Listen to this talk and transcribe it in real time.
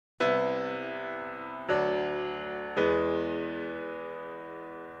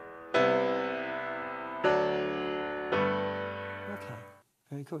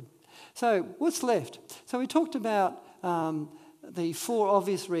good. So what's left? So we talked about the 4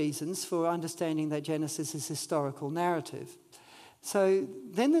 obvious reasons for understanding that Genesis is historical narrative. So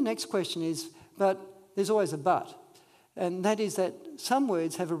then the next question is, but there's always a but. And that is that some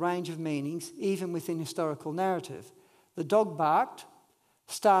words have a range of meanings even within historical narrative. The dog barked,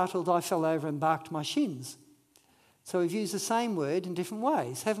 startled, I fell over and barked my shins. So we've used the same word in different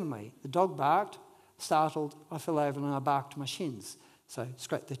ways, haven't we? The dog barked, startled, I fell over and I barked my shins. So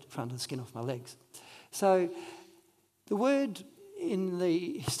scraped the front of the skin off my legs. So the word in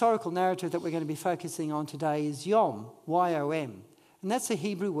the historical narrative that we're going to be focusing on today is yom, Y-O-M. And that's a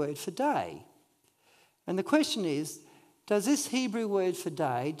Hebrew word for day. And the question is, does this Hebrew word for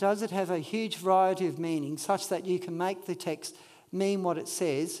day, does it have a huge variety of meanings such that you can make the text mean what it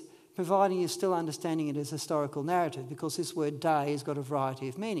says, providing you're still understanding it as historical narrative? Because this word day has got a variety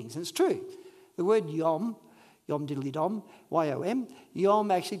of meanings. And it's true. The word yom, yom diddly dom, Y-O-M,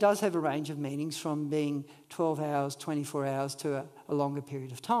 yom actually does have a range of meanings from being 12 hours, 24 hours to a longer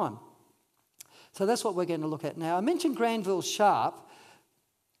period of time. So that's what we're going to look at now. I mentioned Granville Sharp.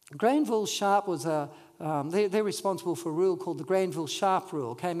 Granville Sharp was they're responsible for a rule called the Granville-Sharp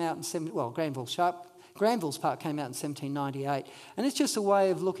rule. Granville's part came out in 1798. And it's just a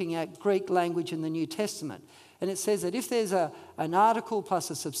way of looking at Greek language in the New Testament. And it says that if there's an article plus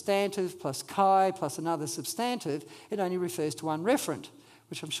a substantive plus chi plus another substantive, it only refers to one referent,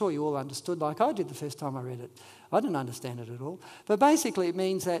 which I'm sure you all understood like I did the first time I read it. I didn't understand it at all. But basically it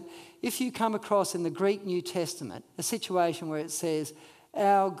means that if you come across in the Greek New Testament a situation where it says,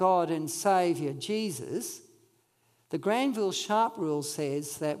 our God and Saviour, Jesus, the Granville-Sharp rule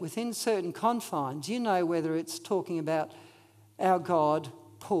says that within certain confines, you know whether it's talking about our God,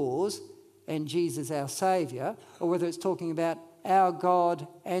 pause, and Jesus, our Saviour, or whether it's talking about our God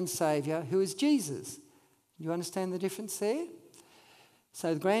and Saviour, who is Jesus. You understand the difference there?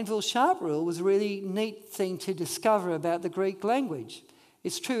 So the Granville-Sharp rule was a really neat thing to discover about the Greek language.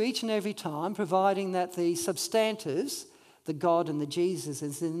 It's true each and every time, providing that the substantives, the God and the Jesus,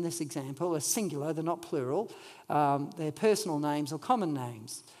 as in this example, are singular, they're not plural. They're personal names or common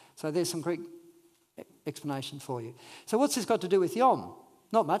names. So there's some Greek explanation for you. So what's this got to do with Yom?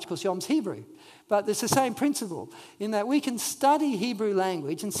 Not much, because Yom's Hebrew. But it's the same principle in that we can study Hebrew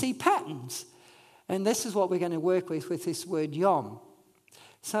language and see patterns. And this is what we're going to work with this word Yom.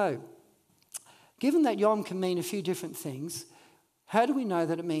 So, given that Yom can mean a few different things, how do we know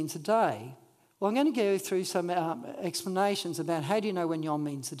that it means a day? Well, I'm going to go through some explanations about how do you know when Yom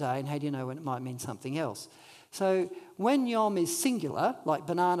means a day and how do you know when it might mean something else. So when Yom is singular, like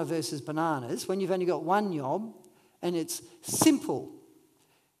banana versus bananas, when you've only got one Yom and it's simple,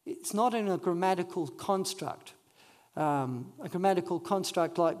 it's not in a grammatical construct. A grammatical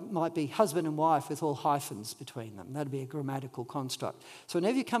construct might be husband and wife with all hyphens between them. That'd be a grammatical construct. So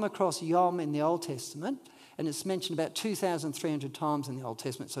whenever you come across Yom in the Old Testament, and it's mentioned about 2,300 times in the Old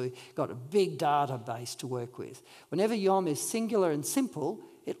Testament, so we've got a big database to work with. Whenever Yom is singular and simple,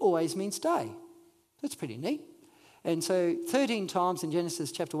 it always means day. That's pretty neat. And so 13 times in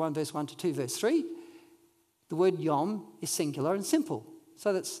Genesis chapter 1, verse 1 to 2, verse 3, the word Yom is singular and simple.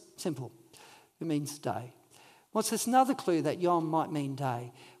 So that's simple. It means day. What's this another clue that Yom might mean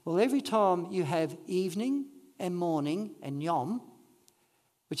day? Well, every time you have evening and morning and Yom,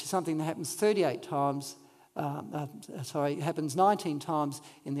 which is something that happens 38 times, it happens 19 times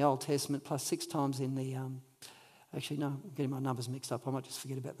in the Old Testament plus 6 times in the... Actually, no, I'm getting my numbers mixed up. I might just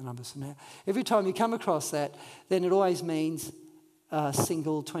forget about the numbers for now. Every time you come across that, then it always means a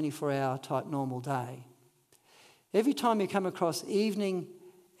single 24-hour type normal day. Every time you come across evening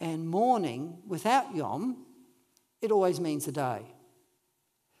and morning without Yom, it always means a day.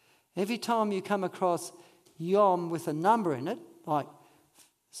 Every time you come across Yom with a number in it, like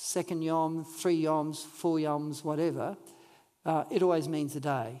second Yom, 3 Yoms, 4 Yoms, whatever, it always means a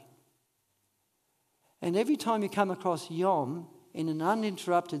day. And every time you come across Yom in an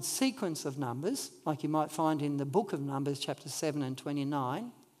uninterrupted sequence of numbers, like you might find in the book of Numbers, chapter 7 and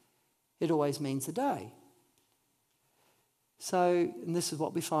 29, it always means a day. So, and this is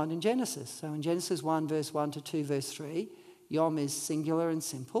what we find in Genesis. So in Genesis 1, verse 1 to 2, verse 3, Yom is singular and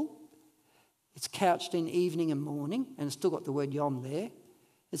simple. It's couched in evening and morning, and it's still got the word Yom there.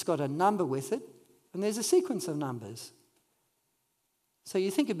 It's got a number with it, and there's a sequence of numbers. So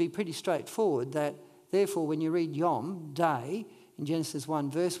you think it'd be pretty straightforward that, therefore, when you read Yom, day, in Genesis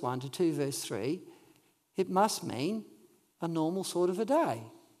 1, verse 1 to 2, verse 3, it must mean a normal sort of a day.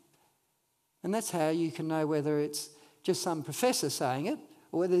 And that's how you can know whether it's just some professor saying it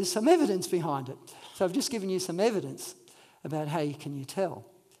or whether there's some evidence behind it. So I've just given you some evidence about how you can tell.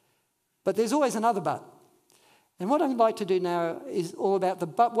 But there's always another but. And what I'd like to do now is all about the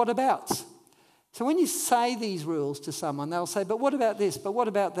but what abouts. So when you say these rules to someone, they'll say, but what about this? But what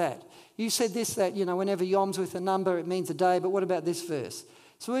about that? You said this, that, whenever yom's with a number, it means a day, but what about this verse?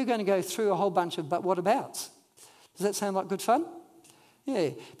 So we're going to go through a whole bunch of but what abouts. Does that sound like good fun?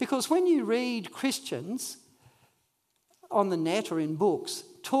 Yeah, because when you read Christians on the net or in books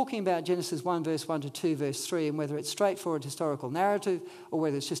talking about Genesis 1 verse 1 to 2 verse 3, and whether it's straightforward historical narrative or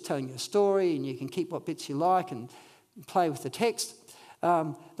whether it's just telling you a story and you can keep what bits you like and play with the text,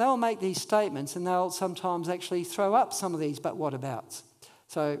 they'll make these statements and they'll sometimes actually throw up some of these but what abouts.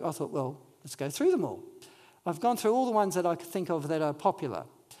 So I thought, well, let's go through them all. I've gone through all the ones that I could think of that are popular,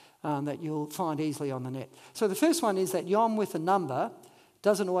 that you'll find easily on the net. So the first one is that yom with a number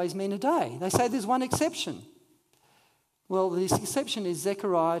doesn't always mean a day. They say there's one exception. Well, this exception is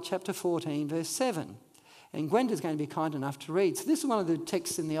Zechariah chapter 14, verse 7. And Gwenda's going to be kind enough to read. So this is one of the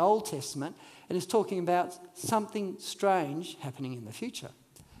texts in the Old Testament, and it's talking about something strange happening in the future.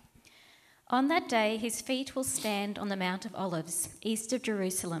 On that day, his feet will stand on the Mount of Olives, east of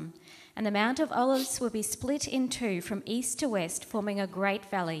Jerusalem, and the Mount of Olives will be split in two from east to west, forming a great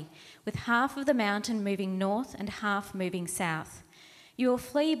valley, with half of the mountain moving north and half moving south. You will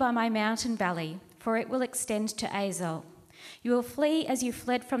flee by my mountain valley, for it will extend to Azel. You will flee as you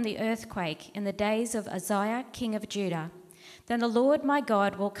fled from the earthquake in the days of Uzziah, king of Judah. Then the Lord my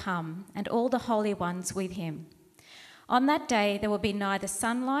God will come, and all the holy ones with him. On that day there will be neither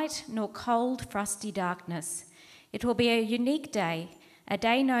sunlight nor cold, frosty darkness. It will be a unique day, a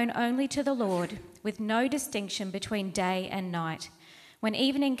day known only to the Lord, with no distinction between day and night. When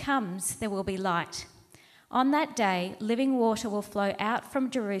evening comes, there will be light. On that day, living water will flow out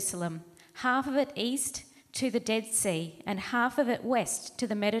from Jerusalem, half of it east to the Dead Sea, and half of it west to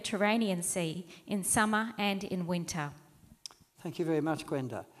the Mediterranean Sea, in summer and in winter. Thank you very much,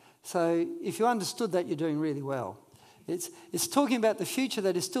 Gwenda. So if you understood that, you're doing really well. It's talking about the future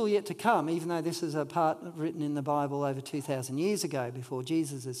that is still yet to come, even though this is a part written in the Bible over 2,000 years ago, before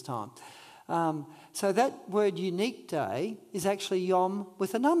Jesus' time. So that word unique day is actually yom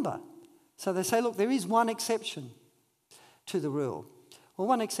with a number. So they say, look, there is one exception to the rule. Well,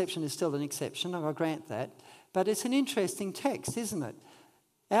 one exception is still an exception, I grant that, but it's an interesting text, isn't it?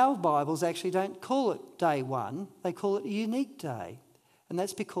 Our Bibles actually don't call it day one, they call it a unique day, and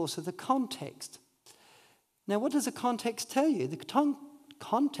that's because of the context. Now, what does the context tell you? The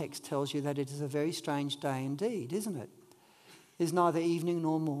context tells you that it is a very strange day indeed, isn't it? There's neither evening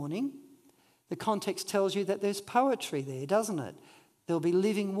nor morning. The context tells you that there's poetry there, doesn't it? There'll be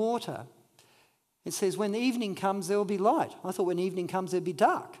living water. It says when the evening comes, there will be light. I thought when evening comes, there'll be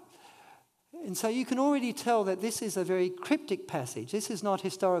dark. And so you can already tell that this is a very cryptic passage. This is not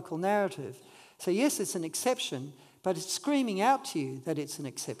historical narrative. So yes, it's an exception, but it's screaming out to you that it's an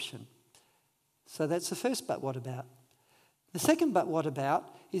exception. So that's the first but what about. The second but what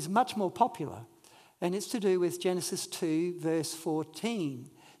about is much more popular, and it's to do with Genesis 2 verse 14.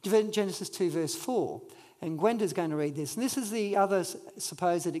 Genesis 2 verse 4. And Gwenda's going to read this. And this is the other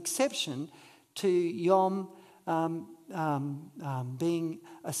supposed exception to yom being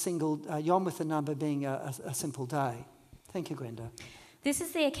a single, yom with a number being a simple day. Thank you, Gwenda. This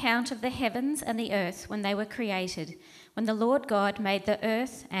is the account of the heavens and the earth when they were created, when the Lord God made the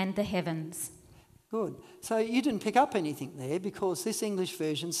earth and the heavens. Good. So you didn't pick up anything there because this English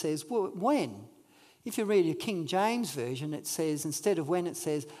version says when. If you read a King James version, it says, instead of when, it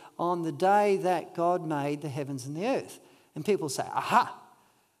says, on the day that God made the heavens and the earth. And people say, aha,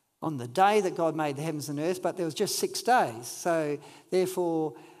 on the day that God made the heavens and earth, but there was just 6 days. So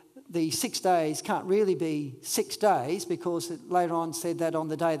therefore, the 6 days can't really be 6 days because it later on said that on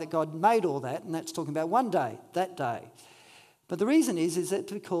the day that God made all that, and that's talking about one day, that day. But the reason is that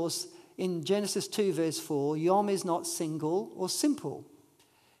because in Genesis 2 verse 4, yom is not single or simple.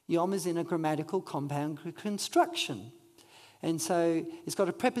 Yom is in a grammatical compound construction. And so it's got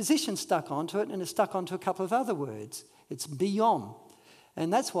a preposition stuck onto it, and it's stuck onto a couple of other words. It's biyom.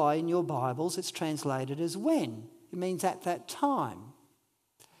 And that's why in your Bibles it's translated as when. It means at that time.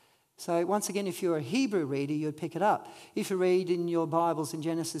 So once again, if you're a Hebrew reader, you'd pick it up. If you read in your Bibles in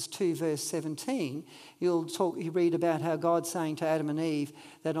Genesis 2 verse 17, you read about how God's saying to Adam and Eve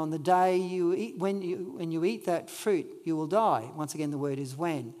that on the day you eat, when you eat that fruit, you will die. Once again, the word is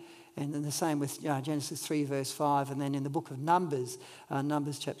when. And then the same with Genesis 3 verse 5, and then in the book of Numbers,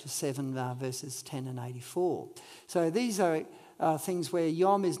 Numbers chapter 7 verses 10 and 84. So these are things where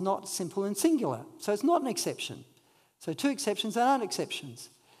yom is not simple and singular. So it's not an exception. So 2 exceptions that aren't exceptions.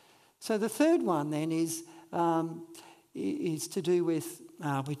 So the third one then is to do with,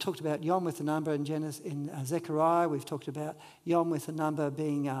 we talked about yom with a number in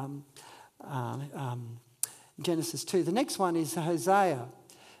Genesis 2. The next one is Hosea.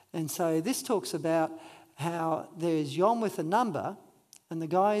 And so this talks about how there is Yom with a number, and the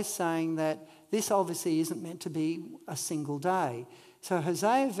guy is saying that this obviously isn't meant to be a single day. So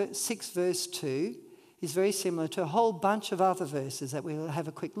Hosea 6 verse 2 is very similar to a whole bunch of other verses that we'll have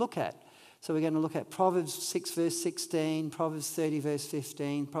a quick look at. So we're going to look at Proverbs 6 verse 16, Proverbs 30 verse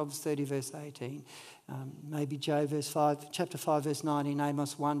 15, Proverbs 30 verse 18, maybe Job chapter 5 verse 19,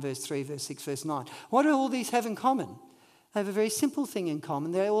 Amos 1 verse 3, verse 6, verse 9. What do all these have in common? They have a very simple thing in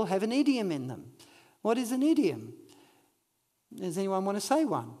common. They all have an idiom in them. What is an idiom? Does anyone want to say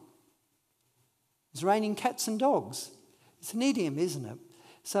one? It's raining cats and dogs. It's an idiom, isn't it?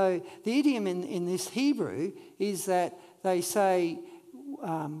 So the idiom in this Hebrew is that they say,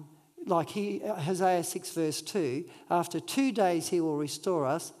 Hosea 6 verse 2, after 2 days he will restore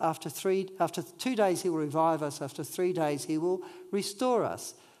us, after 2 days he will revive us, after 3 days he will restore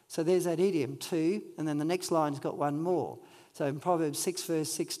us. So there's that idiom, 2, and then the next line's got one more. So in Proverbs 6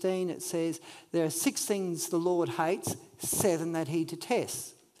 verse 16 it says, there are 6 things the Lord hates, 7 that he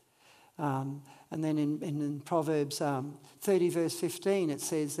detests. And then in Proverbs 30 verse 15 it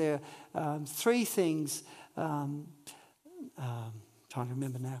says there are 3 things, trying to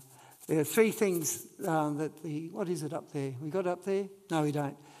remember now. There are 3 things what is it up there? We got it up there? No, we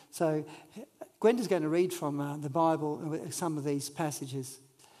don't. So Gwenda's going to read from the Bible some of these passages.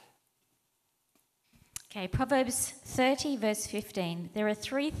 Okay, Proverbs 30 verse 15. There are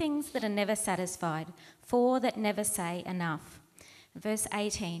 3 things that are never satisfied, 4 that never say enough. Verse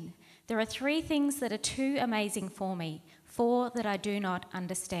 18. There are 3 things that are too amazing for me, 4 that I do not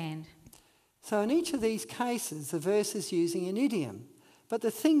understand. So in each of these cases, the verse is using an idiom, but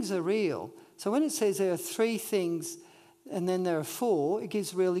the things are real. So when it says there are 3 things and then there are 4, it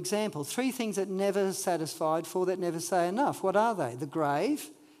gives a real example. 3 things that never satisfied, 4 that never say enough. What are they? The grave,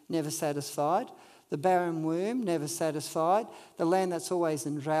 never satisfied. The barren womb, never satisfied. The land that's always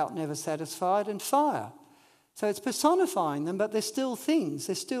in drought, never satisfied. And fire. So it's personifying them, but they're still things.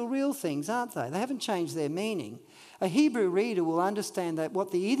 They're still real things, aren't they? They haven't changed their meaning. A Hebrew reader will understand that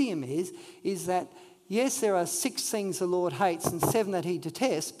what the idiom is that, yes, there are 6 things the Lord hates and 7 that he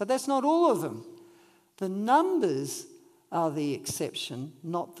detests, but that's not all of them. The numbers are the exception,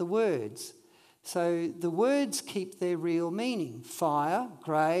 not the words. So the words keep their real meaning. Fire,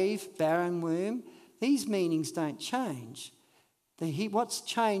 grave, barren womb, these meanings don't change. What's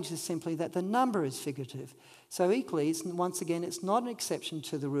changed is simply that the number is figurative. So equally, once again, it's not an exception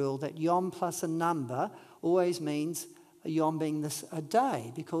to the rule that yom plus a number always means a yom being a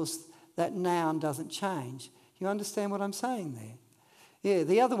day, because that noun doesn't change. You understand what I'm saying there? Yeah,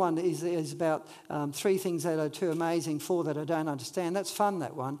 the other one is about 3 things that are too amazing, 4 that I don't understand. That's fun,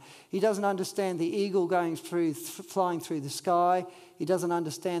 that one. He doesn't understand the eagle flying through the sky. He doesn't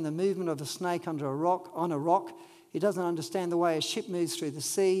understand the movement of a snake on a rock. He doesn't understand the way a ship moves through the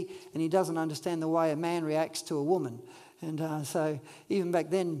sea, and he doesn't understand the way a man reacts to a woman. And so even back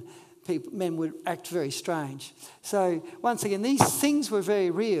then, men would act very strange. So once again, these things were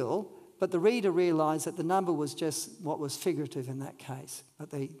very real, but the reader realised that the number was just what was figurative in that case. But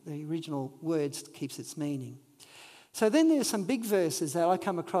the original words keeps its meaning. So then there's some big verses that I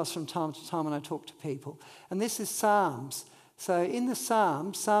come across from time to time when I talk to people. And this is Psalms. So in the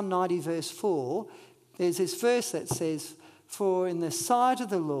Psalms, Psalm 90 verse 4, there's this verse that says, for in the sight of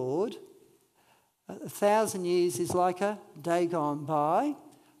the Lord, 1,000 years is like a day gone by,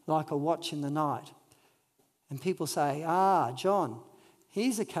 like a watch in the night. And people say, John,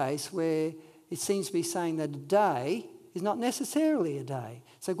 here's a case where it seems to be saying that a day is not necessarily a day.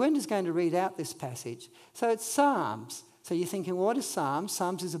 So Gwenda's going to read out this passage. So it's Psalms. So you're thinking, what is Psalms?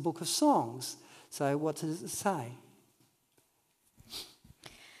 Psalms is a book of songs. So what does it say?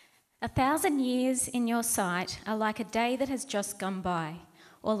 1,000 years in your sight are like a day that has just gone by,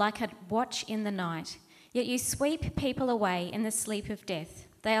 or like a watch in the night. Yet you sweep people away in the sleep of death.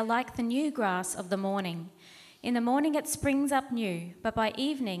 They are like the new grass of the morning. In the morning it springs up new, but by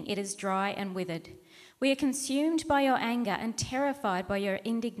evening it is dry and withered. We are consumed by your anger and terrified by your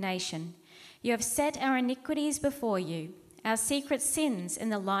indignation. You have set our iniquities before you, our secret sins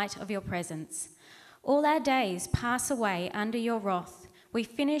in the light of your presence. All our days pass away under your wrath. We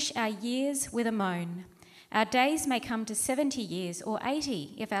finish our years with a moan. Our days may come to 70 years or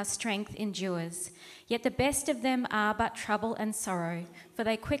 80 if our strength endures. Yet the best of them are but trouble and sorrow, for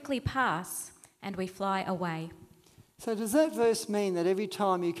they quickly pass and we fly away. So does that verse mean that every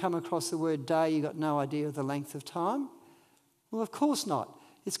time you come across the word day, you've got no idea of the length of time? Well, of course not.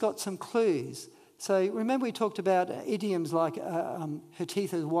 It's got some clues. So remember we talked about idioms like her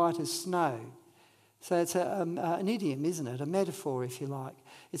teeth as white as snow. So it's an idiom, isn't it? A metaphor, if you like.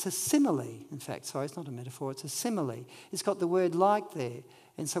 It's a simile, in fact. Sorry, it's not a metaphor, it's a simile. It's got the word like there.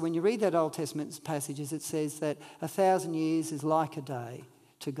 And so when you read that Old Testament passages, it says that 1,000 years is like a day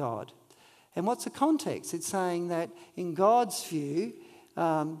to God. And what's the context? It's saying that in God's view,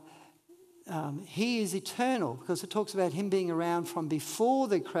 he is eternal, because it talks about him being around from before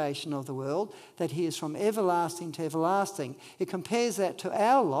the creation of the world, that he is from everlasting to everlasting. It compares that to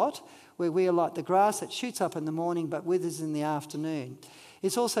our lot, where we are like the grass that shoots up in the morning but withers in the afternoon.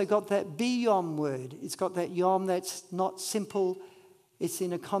 It's also got that biyom word. It's got that yom that's not simple, it's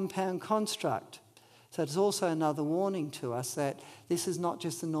in a compound construct. So it's also another warning to us that this is not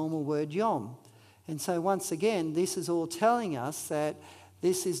just the normal word yom. And so once again, this is all telling us that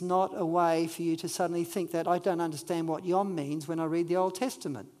this is not a way for you to suddenly think that I don't understand what yom means when I read the Old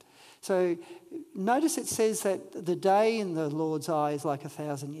Testament. So notice it says that the day in the Lord's eye is like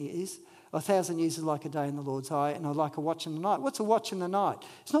 1,000 years. 1,000 years is like a day in the Lord's eye, and like a watch in the night. What's a watch in the night?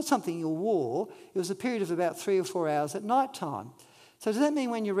 It's not something you wore. It was a period of about 3 or 4 hours at night time. So does that mean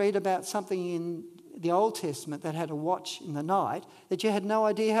when you read about something in the Old Testament that had a watch in the night, that you had no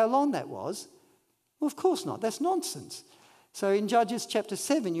idea how long that was? Well, of course not. That's nonsense. So in Judges chapter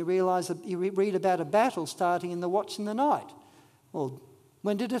 7, you realise that you read about a battle starting in the watch in the night. Well,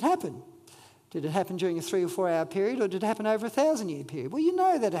 when did it happen? Did it happen during a 3 or 4 hour period, or did it happen over a 1,000-year period? Well, you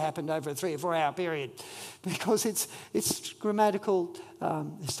know that it happened over a 3 or 4 hour period, because it's grammatical,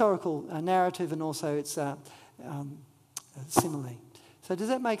 historical narrative, and also it's simile. So does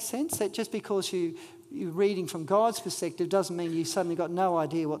that make sense? That just because you're reading from God's perspective doesn't mean you suddenly got no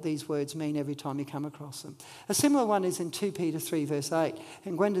idea what these words mean every time you come across them. A similar one is in 2 Peter 3 verse 8,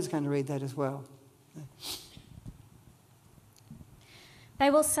 and Gwenda's going to read that as well. They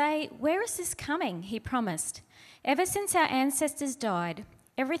will say, "Where is this coming?" he promised. Ever since our ancestors died,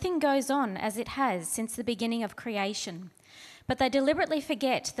 everything goes on as it has since the beginning of creation. But they deliberately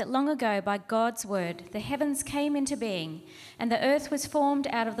forget that long ago, by God's word, the heavens came into being, and the earth was formed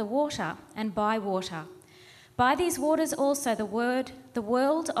out of the water and by water. By these waters also the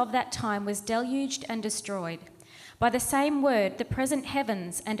world of that time was deluged and destroyed. By the same word, the present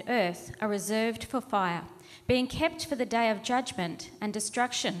heavens and earth are reserved for fire, being kept for the day of judgment and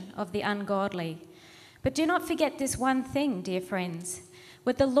destruction of the ungodly. But do not forget this one thing, dear friends.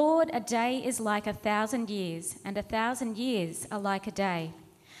 With the Lord, a day is like 1,000 years, and 1,000 years are like a day.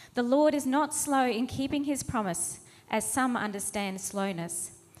 The Lord is not slow in keeping his promise, as some understand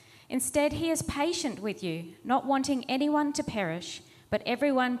slowness. Instead, he is patient with you, not wanting anyone to perish, but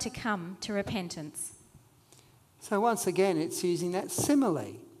everyone to come to repentance. So once again, it's using that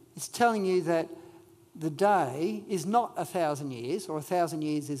simile. It's telling you that the day is not 1,000 years, or 1,000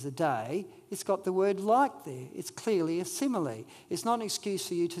 years is a day. It's got the word like there. It's clearly a simile. It's not an excuse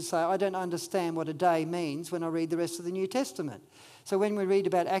for you to say, I don't understand what a day means when I read the rest of the New Testament. So when we read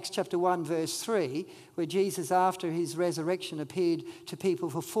about Acts chapter 1 verse 3, where Jesus after his resurrection appeared to people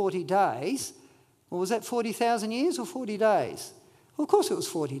for 40 days, well, was that 40,000 years or 40 days? Well, of course it was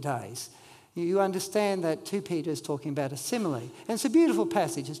 40 days. You understand that 2 Peter is talking about a simile. And it's a beautiful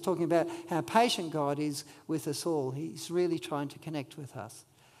passage. It's talking about how patient God is with us all. He's really trying to connect with us.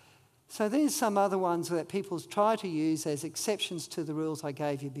 So there's some other ones that people try to use as exceptions to the rules I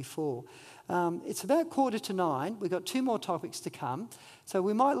gave you before. It's about 8:45. We've got 2 more topics to come. So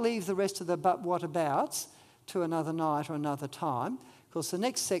we might leave the rest of the but what abouts to another night or another time. Of course, the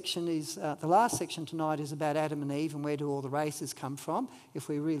next section is, the last section tonight is about Adam and Eve and where do all the races come from, if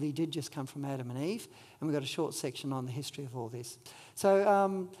we really did just come from Adam and Eve. And we've got a short section on the history of all this.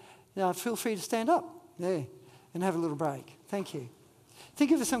 So now feel free to stand up and have a little break. Thank you.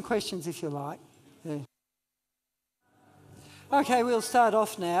 Think of some questions if you like. Okay, we'll start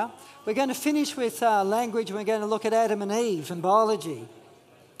off now. We're going to finish with language, and we're going to look at Adam and Eve and biology.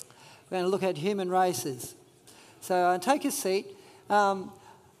 We're going to look at human races. So take a seat. Connor's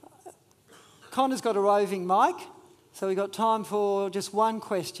got a roving mic, so we've got time for just one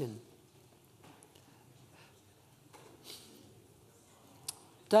question.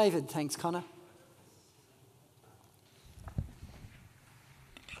 David, thanks, Connor.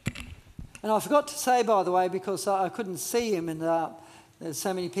 And I forgot to say, by the way, because I couldn't see him and there's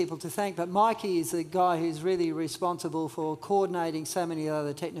so many people to thank, but Mikey is the guy who's really responsible for coordinating so many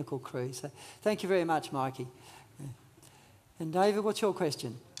other technical crews. So thank you very much, Mikey. And David, what's your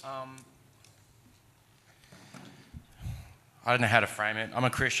question? I don't know how to frame it. I'm a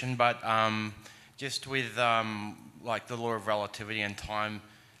Christian, but just with like the law of relativity and time,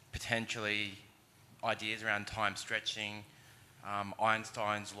 potentially ideas around time stretching,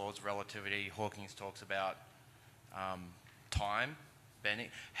 Einstein's laws of relativity, Hawking's talks about time bending.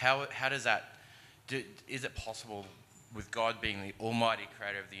 How does that is it possible, with God being the almighty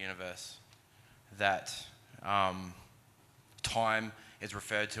creator of the universe, that time is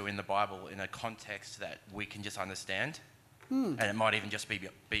referred to in the Bible in a context that we can just understand? And it might even just be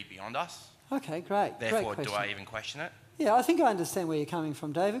beyond us? Okay, great. Therefore, great do question. I even question it? Yeah, I think I understand where you're coming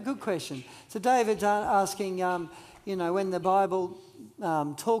from, David. Good question. So David's asking, when the Bible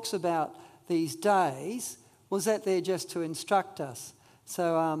talks about these days, was that there just to instruct us?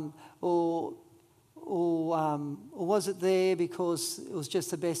 So, or was it there because it was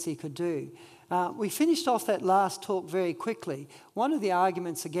just the best he could do? We finished off that last talk very quickly. One of the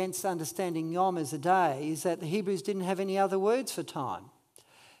arguments against understanding Yom as a day is that the Hebrews didn't have any other words for time.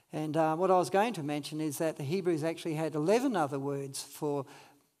 And what I was going to mention is that the Hebrews actually had 11 other words for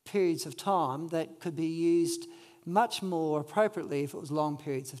periods of time that could be used much more appropriately if it was long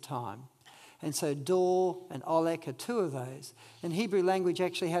periods of time. And so dor and olek are two of those. And Hebrew language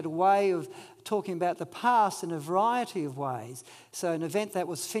actually had a way of talking about the past in a variety of ways. So an event that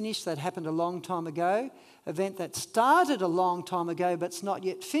was finished that happened a long time ago, event that started a long time ago but's not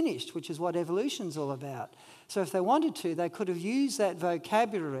yet finished, which is what evolution's all about. So if they wanted to, they could have used that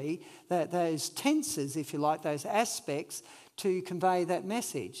vocabulary, those tenses, if you like, those aspects, to convey that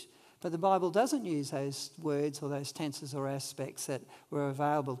message. But the Bible doesn't use those words or those tenses or aspects that were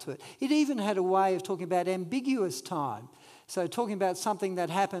available to it. It even had a way of talking about ambiguous time. So talking about something that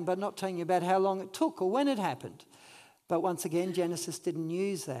happened but not telling you about how long it took or when it happened. But once again, Genesis didn't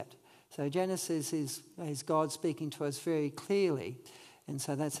use that. So Genesis is God speaking to us very clearly. And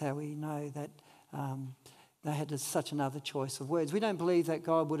so that's how we know that they had such another choice of words. We don't believe that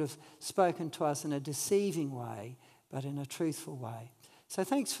God would have spoken to us in a deceiving way, but in a truthful way. So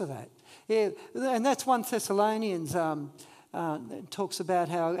thanks for that. Yeah, and that's 1 Thessalonians talks about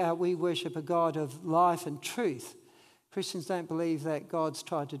how we worship a God of life and truth. Christians don't believe that God's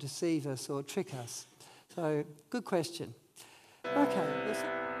tried to deceive us or trick us. So good question.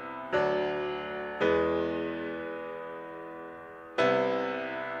 Okay.